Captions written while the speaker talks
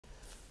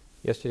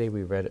Yesterday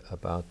we read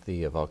about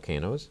the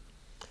volcanoes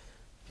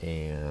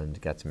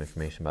and got some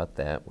information about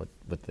that,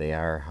 what they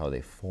are, how they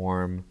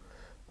form,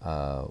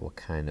 what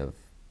kind of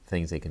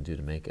things they can do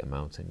to make a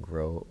mountain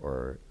grow,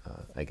 or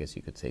I guess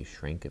you could say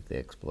shrink if they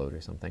explode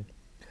or something.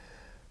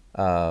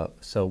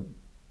 So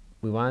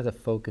we wanted to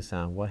focus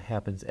on what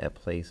happens at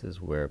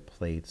places where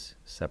plates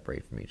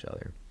separate from each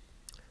other.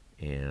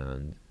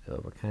 And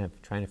we're kind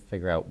of trying to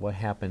figure out what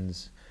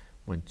happens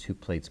when two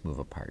plates move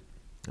apart.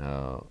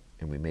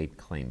 And we made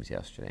claims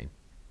yesterday.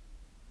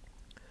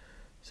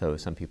 So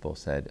some people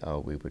said, oh,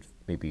 we would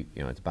maybe,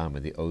 at the bottom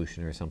of the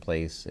ocean or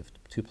someplace, if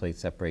two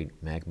plates separate,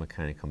 magma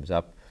kind of comes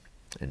up,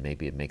 and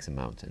maybe it makes a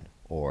mountain,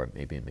 or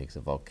maybe it makes a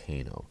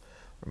volcano,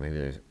 or maybe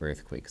there's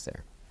earthquakes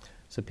there.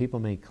 So people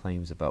made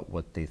claims about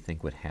what they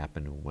think would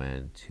happen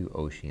when two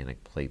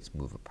oceanic plates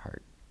move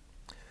apart.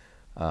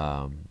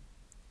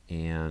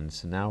 And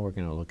so now we're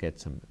going to look at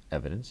some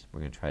evidence.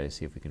 We're going to try to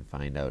see if we can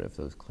find out if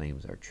those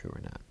claims are true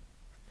or not.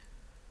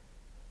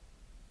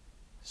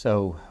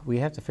 So we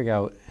have to figure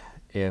out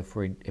if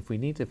we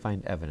need to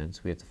find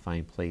evidence, we have to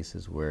find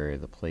places where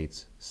the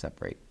plates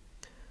separate.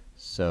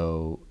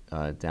 So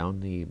down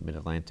the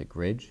Mid-Atlantic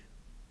Ridge,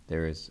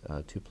 there is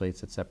two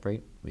plates that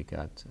separate. We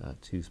got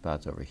two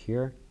spots over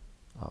here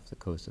off the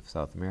coast of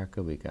South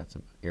America. We got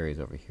some areas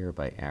over here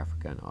by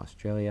Africa and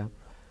Australia.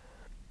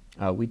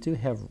 We do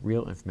have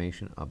real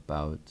information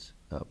about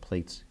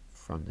plates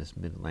from this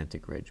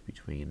Mid-Atlantic Ridge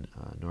between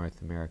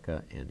North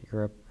America and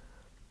Europe,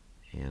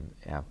 and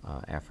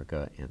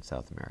Africa and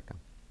South America.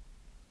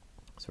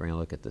 So we're going to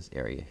look at this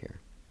area here.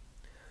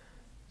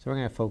 So we're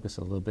going to focus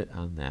a little bit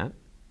on that.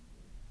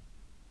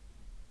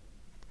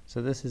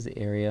 So this is the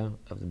area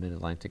of the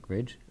Mid-Atlantic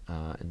Ridge,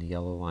 and the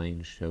yellow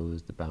line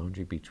shows the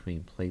boundary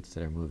between plates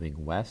that are moving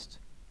west.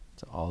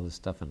 So all the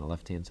stuff on the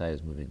left-hand side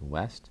is moving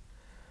west.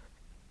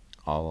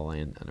 All the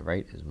land on the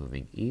right is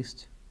moving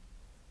east.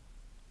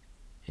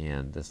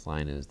 And this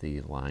line is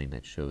the line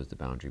that shows the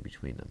boundary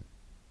between them.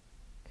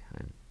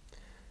 Okay.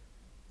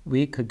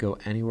 We could go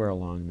anywhere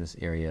along this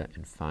area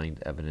and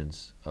find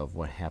evidence of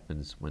what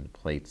happens when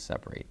plates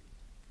separate.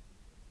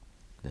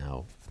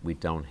 Now, we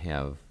don't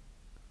have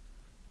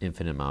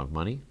infinite amount of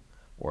money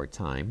or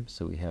time,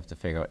 so we have to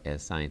figure out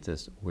as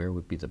scientists where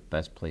would be the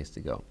best place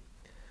to go.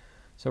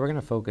 So we're going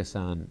to focus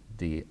on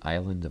the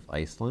island of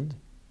Iceland,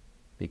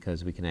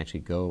 because we can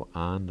actually go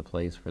on the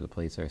place where the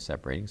plates are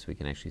separating, so we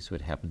can actually see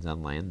what happens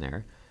on land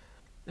there.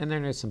 And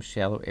then there's some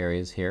shallow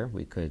areas here.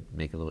 We could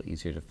make it a little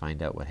easier to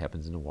find out what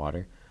happens in the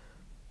water.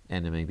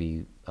 And then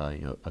maybe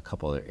a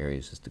couple other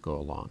areas just to go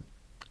along.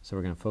 So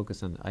we're going to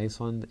focus on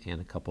Iceland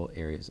and a couple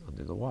areas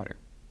under the water.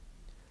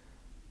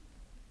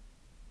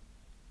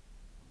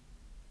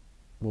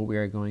 What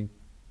we're going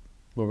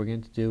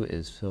to do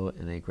is fill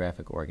in a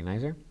graphic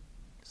organizer.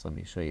 So let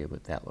me show you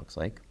what that looks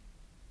like.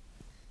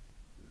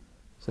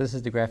 So this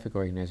is the graphic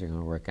organizer I'm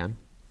going to work on,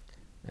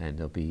 and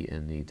it'll be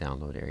in the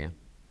download area.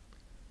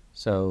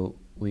 So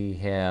we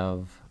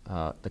have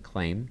the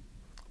claim.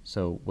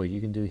 So what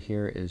you can do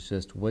here is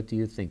just, what do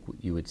you think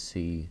you would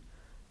see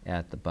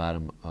at the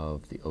bottom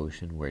of the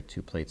ocean where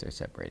two plates are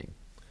separating?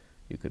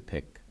 You could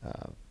pick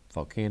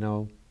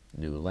volcano,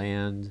 new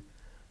land,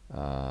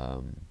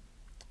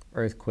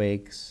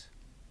 earthquakes,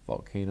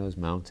 volcanoes,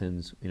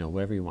 mountains,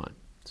 whatever you want.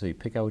 So you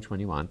pick out which one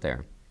you want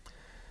there.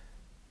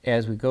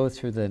 As we go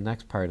through the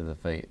next part of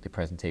the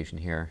presentation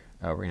here,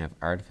 we're going to have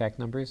artifact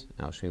numbers,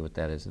 and I'll show you what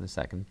that is in a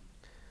second.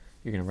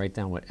 You're going to write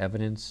down what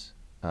evidence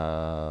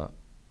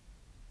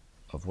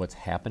of what's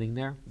happening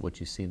there, what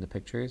you see in the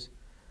pictures,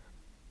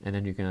 and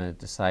then you're going to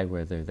decide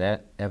whether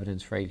that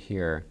evidence right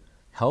here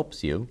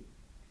helps you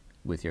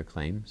with your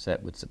claim, so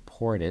that would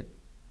support it,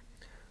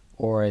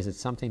 or is it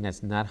something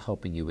that's not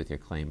helping you with your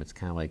claim? It's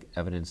kind of like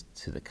evidence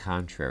to the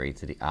contrary,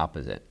 to the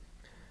opposite.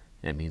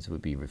 That means it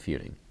would be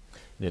refuting.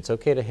 And it's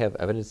okay to have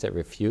evidence that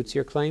refutes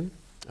your claim.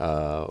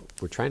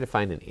 We're trying to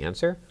find an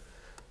answer.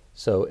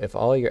 So if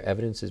all your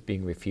evidence is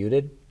being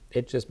refuted,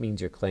 it just means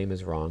your claim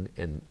is wrong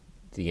and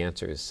the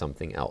answer is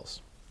something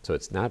else. So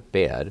it's not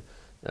bad,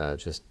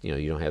 just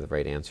you don't have the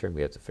right answer and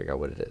we have to figure out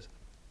what it is.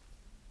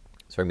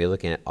 So we're going to be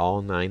looking at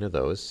all 9 of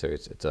those. So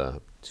it's a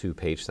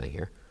 2-page thing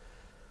here.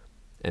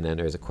 And then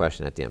there's a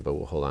question at the end, but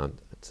we'll hold on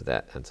to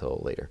that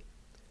until later.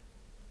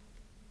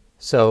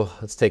 So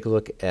let's take a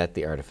look at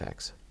the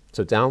artifacts.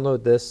 So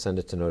download this, send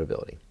it to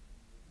Notability.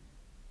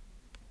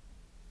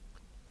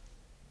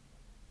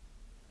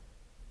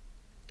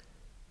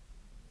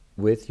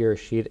 With your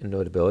sheet in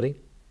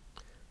Notability,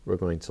 we're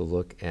going to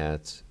look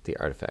at the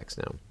artifacts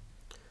now.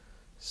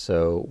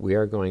 So we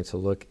are going to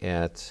look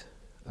at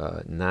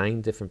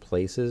 9 different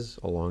places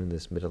along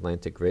this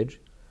Mid-Atlantic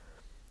Ridge.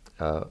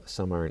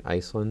 Some are in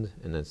Iceland,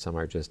 and then some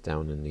are just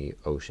down in the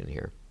ocean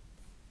here.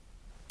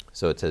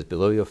 So it says,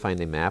 below you'll find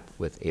a map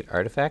with 8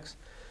 artifacts.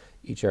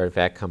 Each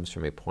artifact comes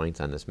from a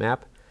point on this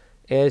map.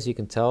 As you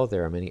can tell,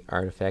 there are many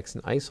artifacts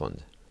in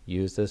Iceland.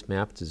 Use this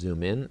map to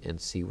zoom in and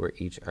see where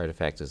each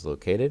artifact is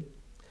located.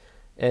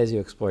 As you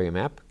explore your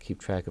map, keep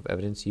track of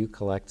evidence you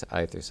collect to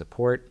either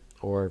support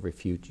or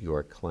refute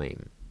your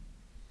claim.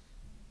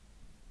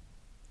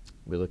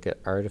 we look at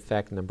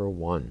artifact number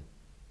 1.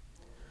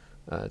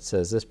 It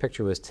says this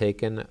picture was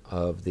taken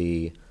of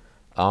the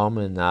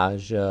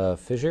Almannagjá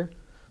fissure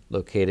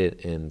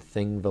located in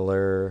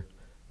Thingvellir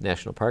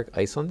National Park,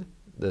 Iceland.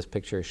 This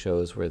picture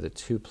shows where the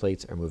two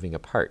plates are moving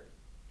apart.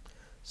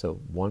 So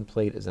one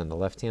plate is on the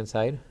left-hand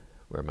side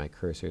where my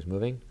cursor is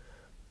moving.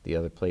 The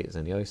other plate is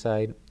on the other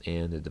side,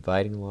 and the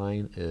dividing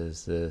line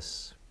is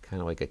this kind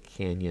of like a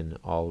canyon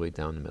all the way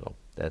down the middle.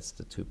 That's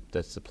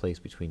the place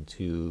between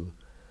two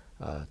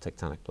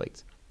tectonic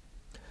plates.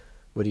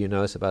 What do you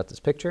notice about this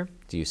picture?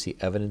 Do you see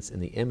evidence in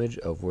the image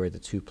of where the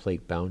two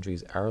plate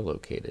boundaries are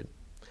located?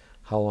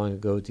 How long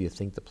ago do you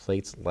think the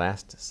plates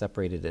last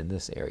separated in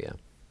this area?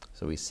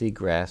 So we see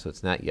grass, so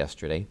it's not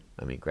yesterday.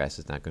 I mean, grass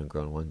is not going to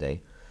grow in one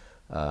day.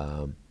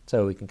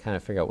 So we can kind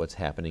of figure out what's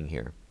happening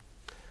here.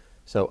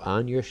 So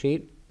on your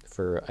sheet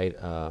for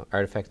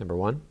artifact number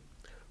 1,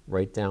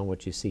 write down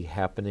what you see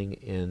happening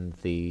in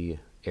the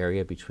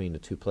area between the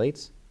two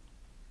plates.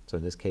 So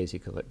in this case, you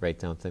could write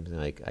down things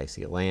like, I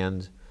see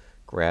land,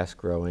 grass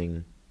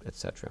growing,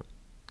 etc.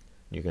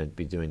 You're going to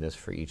be doing this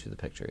for each of the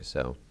pictures.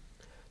 So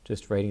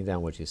just writing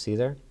down what you see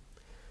there.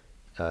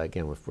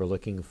 Again, if we're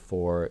looking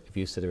for, if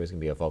you said there was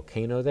going to be a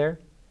volcano there,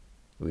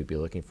 we'd be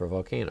looking for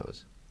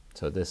volcanoes.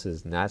 So this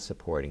is not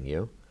supporting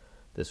you.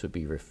 This would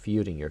be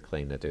refuting your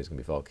claim that there's going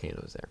to be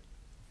volcanoes there.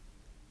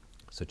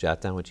 So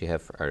jot down what you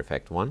have for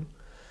artifact 1.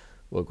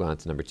 We'll go on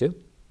to number 2.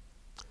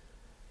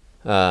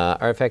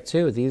 Artifact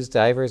 2, these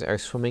divers are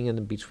swimming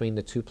in between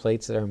the two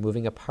plates that are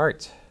moving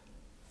apart.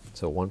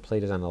 So one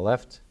plate is on the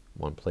left,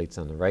 one plate's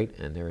on the right,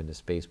 and they're in the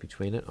space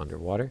between it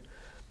underwater.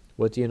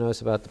 What do you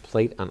notice about the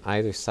plate on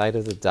either side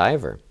of the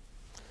diver?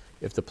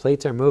 If the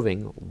plates are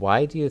moving,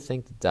 why do you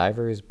think the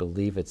divers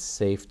believe it's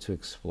safe to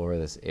explore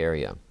this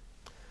area?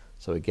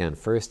 So again,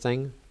 first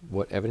thing,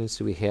 what evidence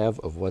do we have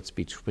of what's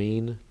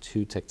between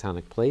two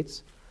tectonic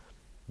plates?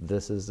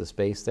 This is the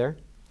space there.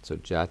 So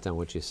jot down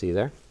what you see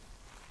there.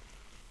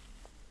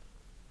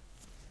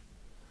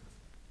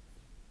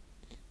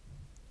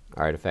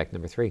 Artifact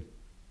number 3.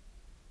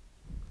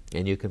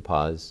 And you can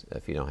pause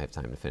if you don't have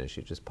time to finish.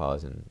 You just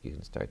pause and you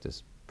can start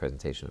this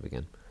presentation up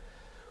again.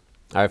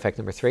 Artifact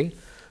number 3.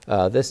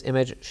 This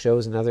image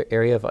shows another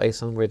area of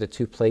Iceland where the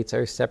two plates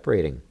are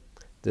separating.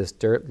 This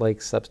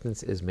dirt-like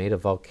substance is made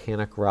of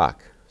volcanic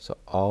rock. So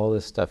all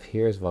this stuff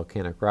here is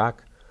volcanic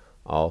rock,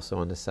 also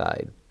on the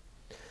side.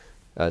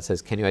 It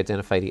says, can you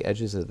identify the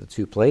edges of the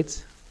two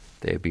plates?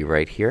 They'd be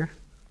right here.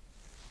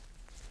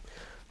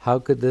 How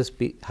could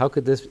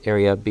this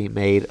area be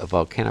made of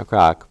volcanic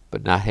rock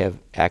but not have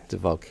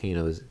active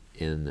volcanoes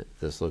in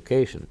this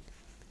location?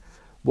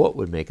 What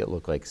would make it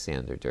look like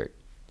sand or dirt?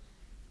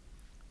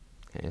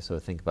 Okay, so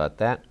think about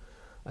that.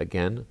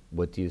 Again,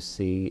 what do you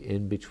see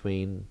in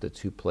between the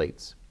two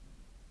plates?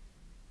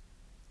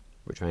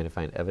 We're trying to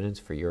find evidence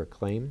for your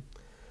claim.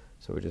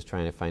 So we're just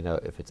trying to find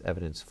out if it's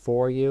evidence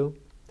for you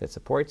that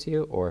supports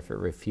you or if it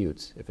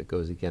refutes, if it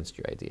goes against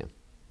your idea.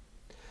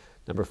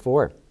 Number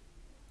 4,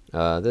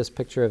 this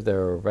picture of the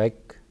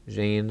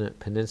Reykjane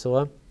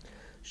Peninsula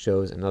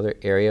shows another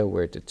area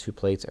where the two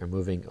plates are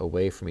moving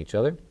away from each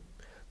other.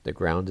 The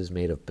ground is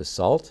made of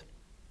basalt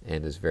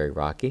and is very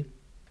rocky.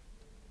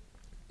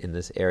 In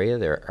this area,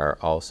 there are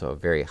also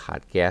very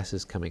hot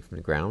gases coming from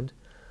the ground.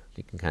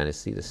 You can kind of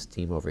see the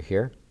steam over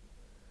here.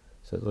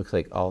 So it looks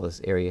like all this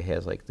area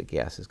has like the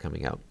gases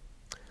coming out.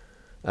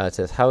 It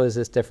says, how is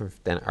this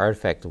different than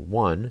artifact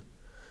 1?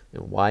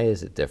 And why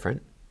is it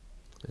different?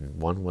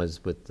 And 1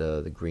 was with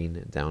the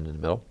green down in the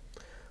middle.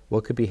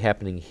 What could be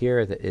happening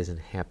here that isn't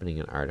happening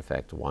in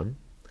artifact 1?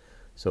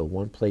 So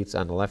one plate's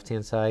on the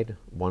left-hand side.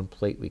 One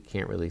plate, we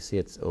can't really see.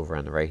 It's over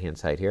on the right-hand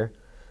side here.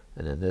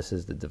 And then this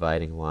is the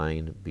dividing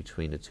line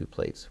between the two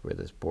plates where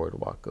this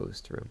boardwalk goes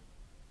through.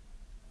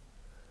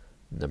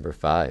 Number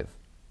 5.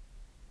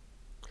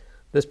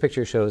 This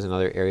picture shows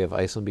another area of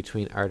Iceland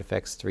between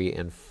artifacts 3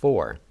 and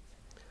 4.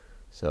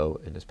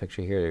 So in this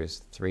picture here,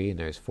 there's 3 and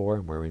there's 4,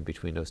 and we're in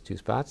between those two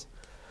spots.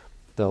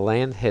 The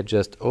land had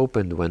just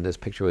opened when this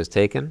picture was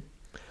taken.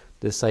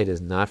 This site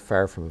is not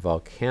far from a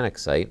volcanic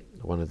site,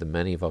 one of the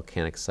many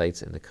volcanic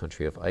sites in the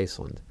country of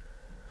Iceland.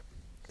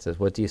 It says,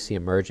 what do you see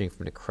emerging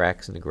from the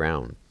cracks in the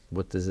ground?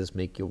 What does this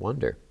make you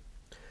wonder?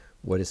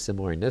 What is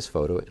similar in this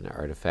photo in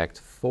artifact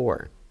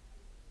 4?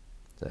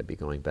 So I'd be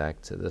going back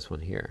to this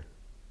one here.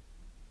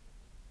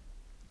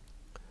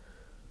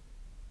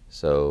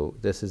 So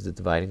this is the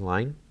dividing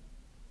line.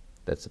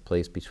 That's the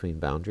place between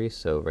boundaries,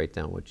 so write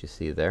down what you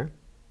see there.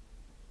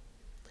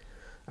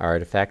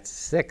 Artifact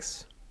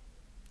 6.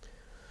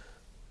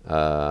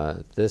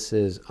 This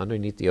is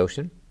underneath the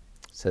ocean.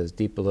 It says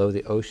deep below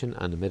the ocean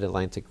on the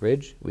Mid-Atlantic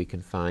Ridge, we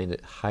can find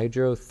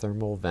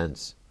hydrothermal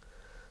vents.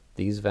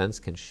 These vents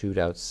can shoot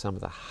out some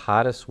of the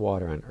hottest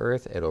water on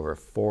Earth at over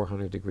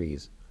 400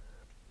 degrees.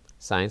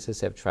 Scientists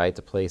have tried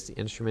to place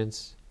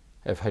instruments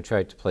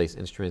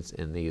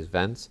in these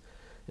vents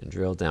and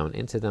drill down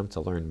into them to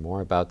learn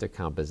more about their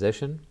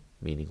composition,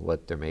 meaning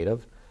what they're made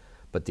of,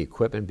 but the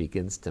equipment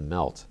begins to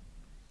melt.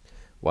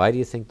 Why do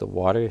you think the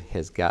water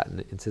has gotten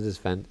into this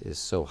vent is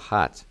so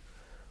hot?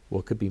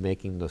 What could be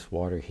making this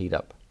water heat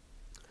up?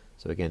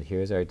 So again,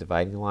 here's our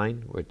dividing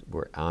line.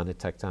 We're on a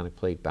tectonic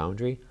plate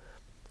boundary.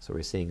 So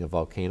we're seeing a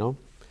volcano.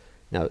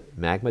 Now,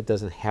 magma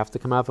doesn't have to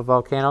come off a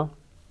volcano.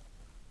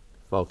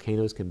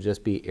 Volcanoes can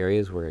just be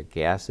areas where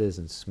gases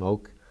and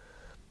smoke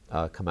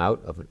come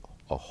out of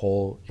a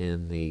hole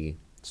in the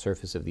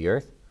surface of the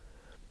earth.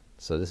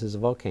 So this is a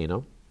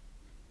volcano.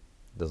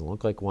 It doesn't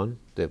look like one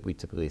that we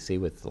typically see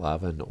with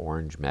lava and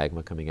orange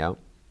magma coming out,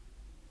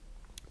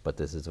 but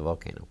this is a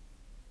volcano.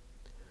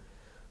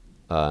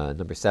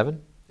 Number 7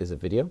 is a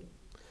video.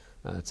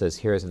 It says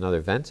here is another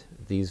vent.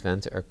 These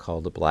vents are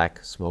called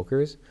black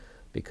smokers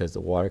because the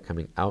water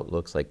coming out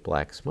looks like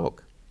black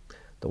smoke.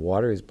 The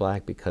water is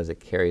black because it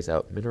carries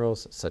out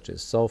minerals such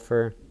as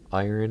sulfur,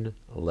 iron,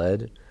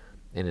 lead,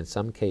 and in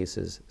some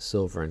cases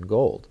silver and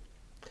gold.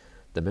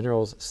 The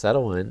minerals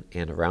settle in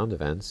and around the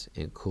vents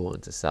and cool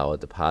into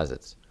solid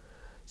deposits.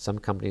 Some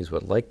companies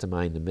would like to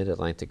mine the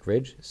Mid-Atlantic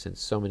Ridge since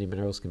so many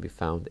minerals can be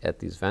found at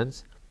these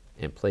vents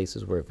and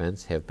places where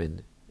vents have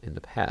been in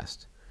the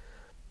past.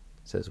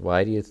 It says,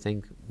 why do you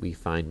think we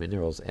find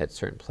minerals at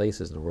certain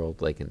places in the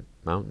world, like in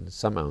mountains,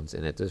 some mountains,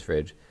 and at this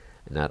ridge,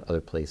 and not other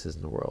places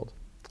in the world?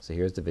 So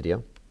here's the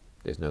video.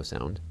 There's no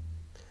sound.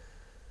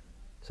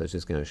 So it's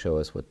just going to show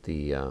us what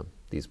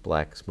these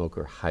black smoke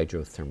or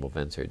hydrothermal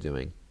vents are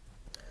doing.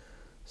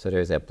 So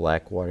there's that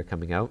black water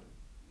coming out.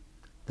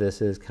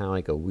 This is kind of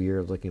like a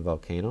weird looking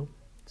volcano.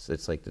 So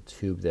it's like the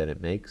tube that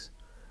it makes.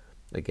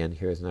 Again,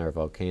 here's another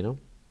volcano.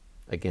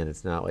 Again,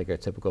 it's not like our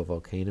typical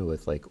volcano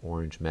with like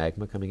orange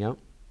magma coming out.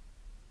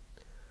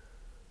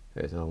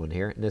 There's another one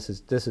here. And this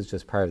is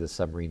just part of the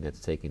submarine that's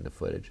taking the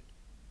footage.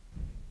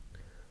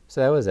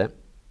 So that was it.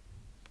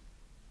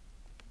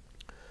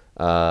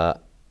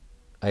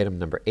 Item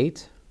number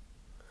 8.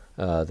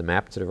 The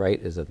map to the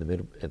right is of the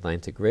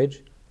Mid-Atlantic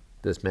Ridge.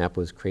 This map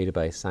was created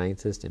by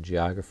scientists and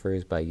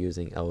geographers by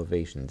using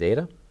elevation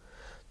data.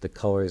 The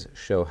colors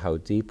show how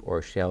deep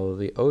or shallow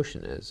the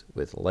ocean is,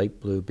 with light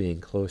blue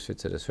being closer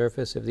to the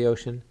surface of the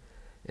ocean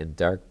and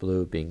dark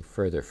blue being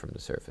further from the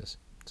surface.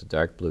 So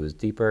dark blue is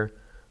deeper,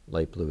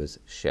 light blue is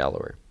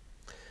shallower.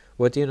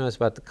 What do you notice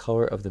about the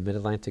color of the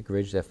Mid-Atlantic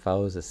Ridge that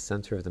follows the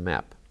center of the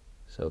map?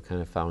 So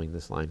kind of following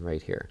this line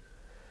right here.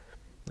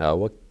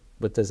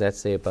 What does that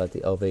say about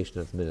the elevation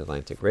of the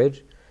Mid-Atlantic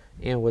Ridge?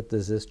 And what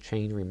does this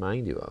chain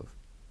remind you of?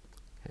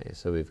 Okay,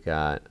 so we've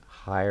got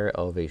higher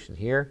elevation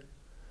here.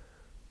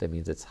 That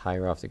means it's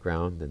higher off the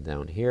ground than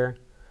down here.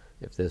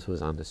 If this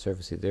was on the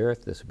surface of the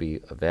earth, this would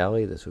be a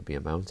valley, this would be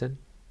a mountain.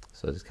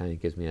 So this kind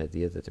of gives me an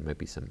idea that there might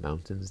be some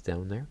mountains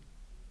down there.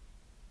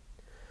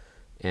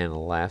 And the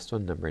last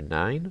one, number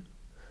 9.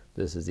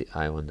 This is the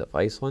island of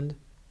Iceland.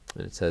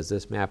 And it says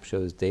this map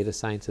shows data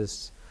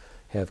scientists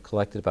have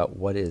collected about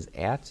what is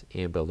at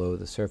and below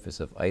the surface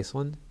of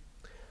Iceland.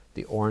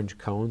 The orange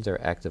cones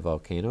are active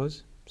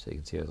volcanoes. So you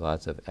can see there's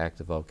lots of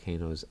active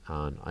volcanoes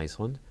on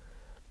Iceland.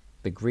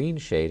 The green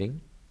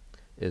shading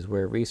is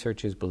where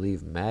researchers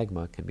believe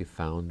magma can be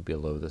found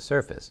below the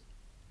surface.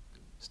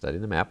 Study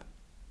the map.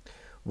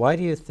 Why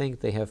do you think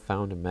they have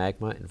found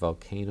magma and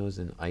volcanoes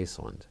in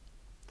Iceland?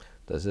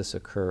 Does this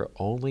occur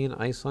only in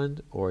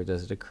Iceland, or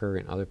does it occur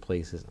in other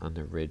places on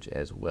the ridge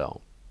as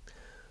well?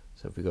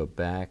 So if we go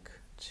back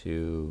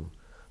to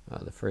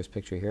the first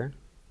picture here.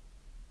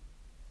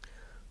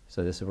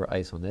 So this is where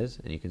Iceland is,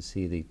 and you can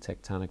see the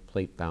tectonic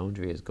plate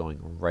boundary is going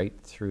right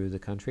through the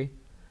country.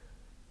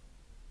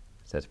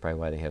 So that's probably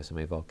why they have so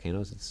many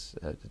volcanoes. It's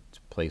a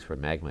place where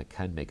magma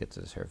can make it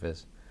to the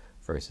surface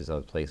versus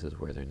other places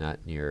where they're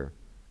not near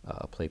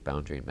a plate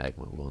boundary and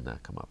magma will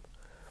not come up.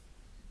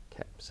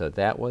 Okay, so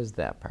that was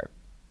that part.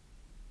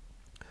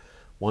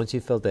 Once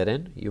you filled that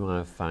in, you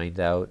want to find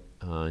out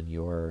on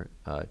your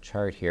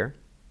chart here.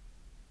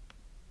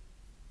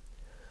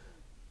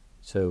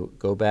 So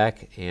go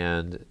back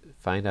and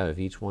find out if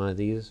each one of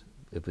these,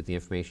 if with the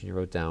information you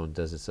wrote down,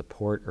 does it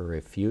support or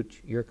refute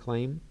your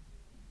claim?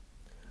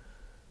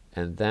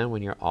 And then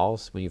when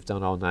you've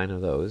done all 9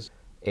 of those,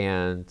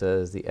 and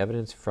does the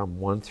evidence from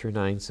 1 through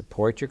 9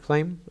 support your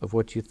claim of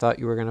what you thought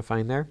you were going to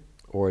find there,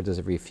 or does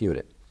it refute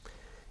it?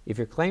 If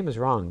your claim is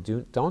wrong,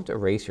 don't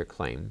erase your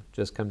claim.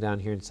 Just come down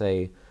here and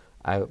say,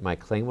 my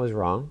claim was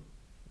wrong.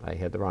 I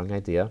had the wrong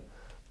idea,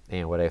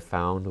 and what I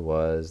found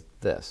was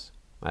this.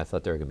 I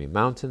thought there were going to be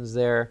mountains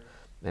there,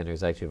 and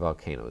there's actually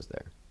volcanoes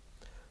there.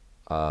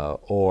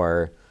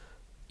 Or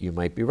you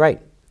might be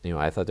right.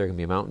 I thought there were going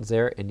to be mountains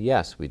there, and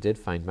yes, we did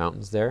find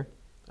mountains there.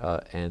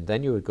 And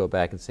then you would go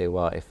back and say,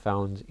 well, I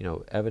found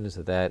evidence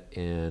of that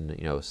in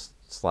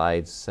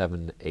slides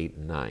 7, 8,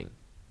 and 9.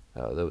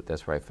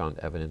 That's where I found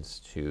evidence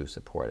to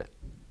support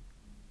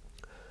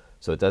it.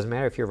 So it doesn't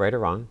matter if you're right or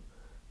wrong.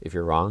 If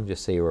you're wrong,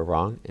 just say you were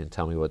wrong and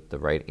tell me what the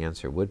right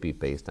answer would be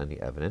based on the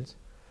evidence.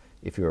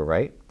 If you were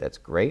right, that's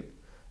great.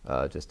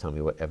 Just tell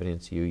me what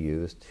evidence you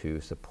used to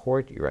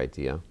support your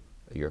idea,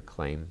 your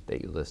claim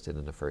that you listed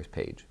in the first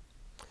page.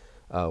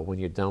 When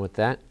you're done with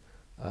that,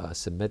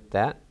 submit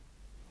that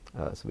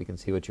so we can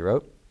see what you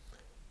wrote.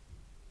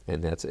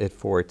 And that's it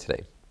for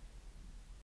today.